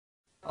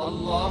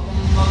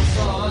اللهم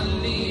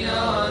صل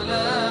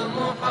على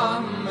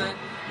محمد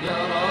يا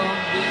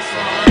رب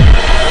صل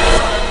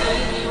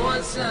عليه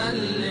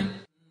وسلم.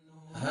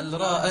 هل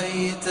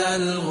رأيت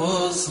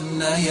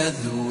الغصن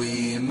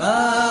يذوي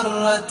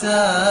مرتان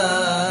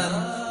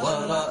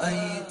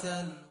ورأيت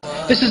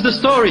This is the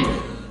story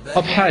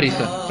of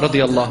Haritha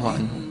radiallahu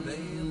anhu.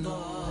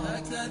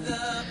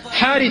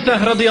 Haritha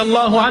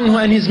radiallahu anhu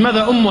and his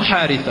mother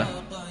Haritha.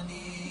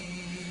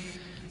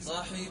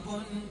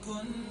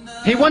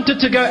 He wanted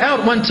to go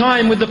out one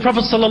time with the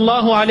Prophet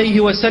sallallahu alaihi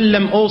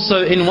wasallam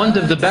also in one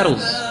of the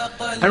battles.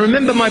 And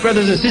remember, my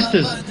brothers and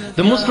sisters,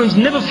 the Muslims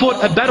never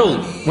fought a battle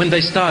when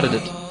they started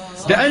it.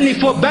 They only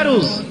fought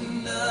battles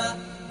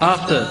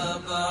after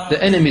the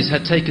enemies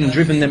had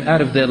driven them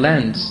out of their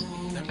lands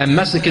and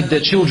massacred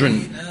their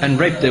children and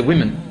raped their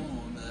women.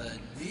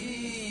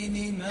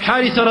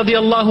 Haritha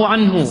radiallahu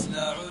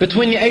anhu,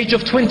 between the age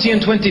of 20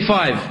 and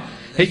 25,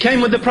 he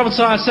came with the Prophet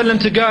ﷺ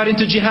to go out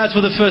into jihad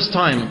for the first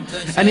time.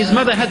 And his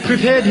mother had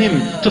prepared him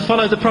to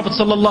follow the Prophet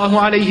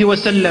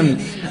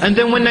ﷺ. And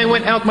then when they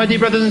went out, my dear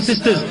brothers and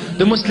sisters,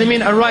 the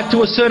Muslimin arrived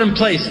to a certain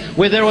place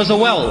where there was a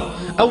well.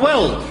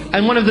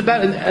 And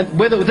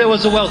where there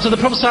was a well. So the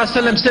Prophet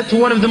ﷺ said to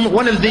one of the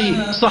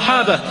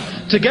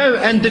Sahaba to go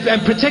and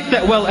protect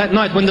that well at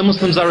night when the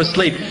Muslims are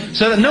asleep,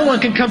 so that no one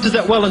can come to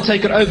that well and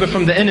take it over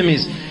from the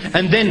enemies.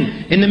 And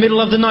then in the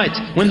middle of the night,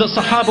 when the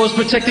Sahaba was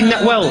protecting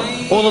that well,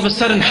 all of a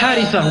sudden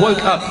Haritha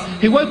woke up.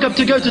 He woke up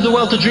to go to the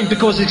well to drink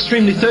because he was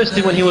extremely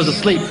thirsty when he was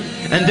asleep.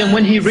 And then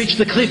when he reached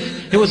the cliff,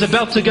 he was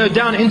about to go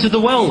down into the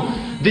well.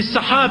 This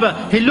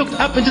Sahaba, he looked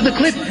up into the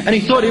cliff and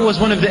he thought it was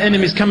one of the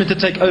enemies coming to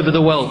take over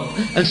the well.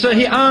 And so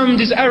he armed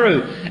his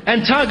arrow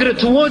and targeted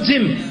towards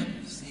him.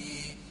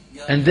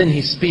 And then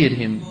he speared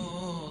him.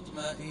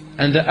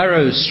 And the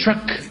arrow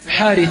struck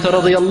Haritha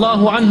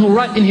radiallahu anhu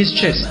right in his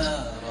chest.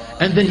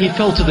 And then he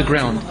fell to the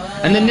ground.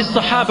 And then this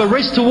Sahaba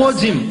raced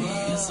towards him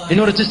in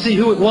order to see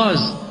who it was.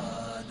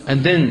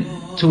 And then,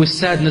 to his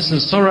sadness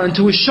and sorrow and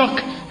to his shock,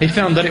 he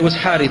found that it was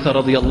Haritha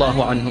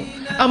radiallahu anhu.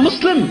 A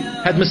Muslim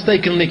had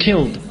mistakenly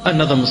killed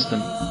another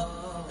Muslim.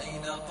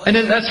 And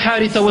as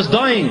Haritha was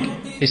dying,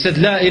 he said,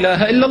 La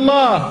ilaha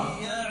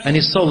illallah. And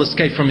his soul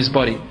escaped from his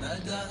body.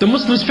 The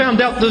Muslims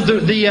found out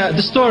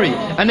the story.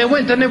 And they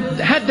went and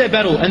they had their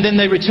battle. And then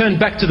they returned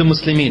back to the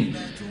Muslimin.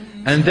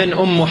 And then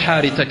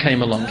Haritha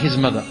came along, his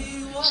mother,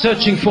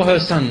 searching for her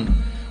son.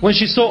 When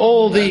she saw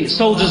all the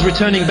soldiers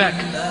returning back,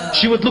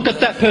 she would look at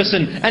that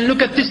person and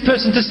look at this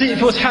person to see if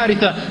it was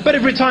Haritha. But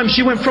every time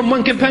she went from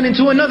one companion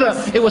to another,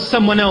 it was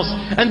someone else.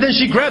 And then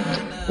she grabbed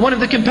one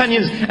of the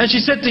companions and she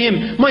said to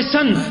him, my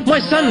son,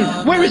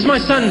 where is my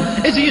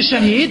son? Is he a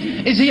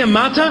shaheed? Is he a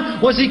martyr?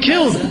 Was he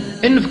killed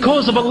in the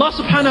cause of Allah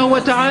subhanahu wa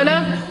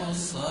ta'ala?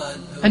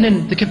 And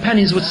then the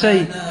companions would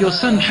say, your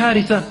son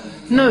Haritha,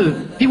 no,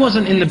 he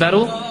wasn't in the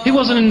battle. He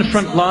wasn't in the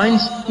front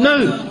lines.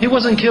 No, he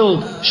wasn't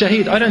killed.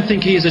 Shaheed, I don't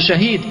think he is a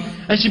shaheed.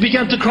 And she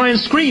began to cry and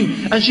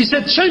scream. And she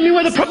said, show me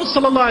where the Prophet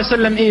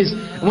ﷺ is.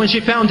 And when she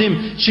found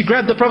him, she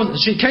grabbed the Prophet,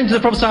 she came to the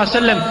Prophet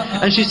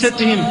ﷺ and she said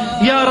to him,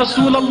 Ya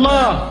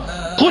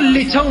Rasulullah,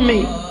 qul tell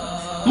me,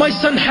 my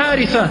son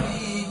Haritha,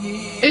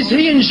 is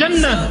he in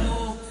Jannah?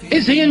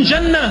 Is he in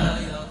Jannah?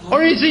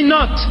 Or is he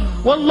not?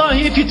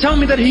 Wallahi, if you tell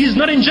me that he is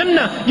not in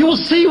Jannah, you will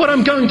see what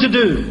I'm going to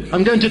do.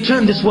 I'm going to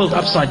turn this world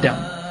upside down.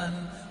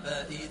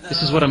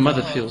 This is what a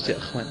mother feels, ya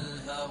akhwan.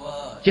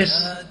 Yes,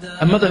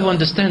 a mother who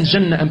understands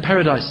Jannah and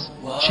paradise.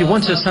 She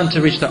wants her son to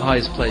reach the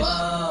highest place.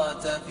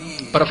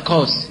 But of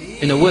course,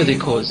 in a worthy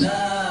cause.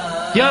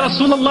 Ya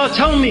Rasulullah,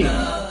 tell me.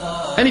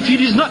 And if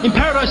he is not in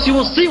paradise, you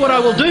will see what I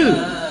will do.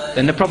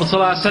 Then the Prophet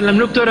ﷺ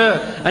looked at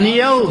her and he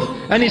yelled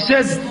and he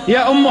said,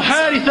 Ya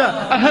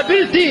Haritha,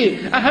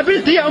 ahabilti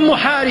ya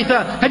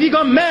Haritha. Have you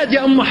gone mad,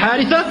 ya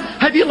Haritha?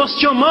 Have you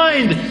lost your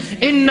mind?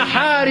 Inna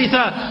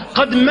Haritha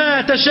qad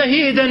mata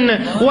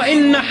shahidan wa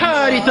inna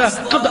Haritha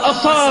qad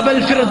asaba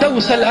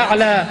al-firdaws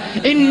al-a'la.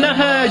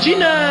 Innaha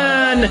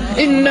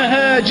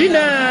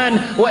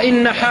jinan wa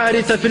inna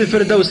Haritha fil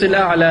firdaws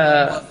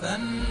al-a'la.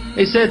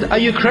 He said, are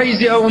you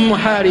crazy, O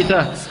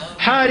Haritha?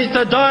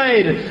 Haritha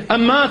died, a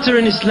martyr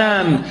in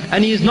Islam,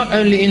 and he is not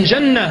only in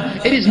Jannah,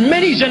 it is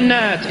many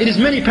Jannat, it is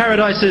many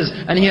paradises,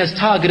 and he has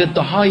targeted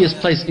the highest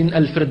place in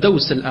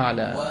Al-Firdaus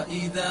Al-A'la.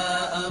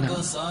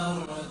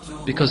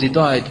 No. Because he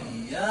died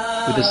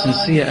with a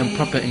sincere and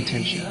proper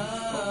intention.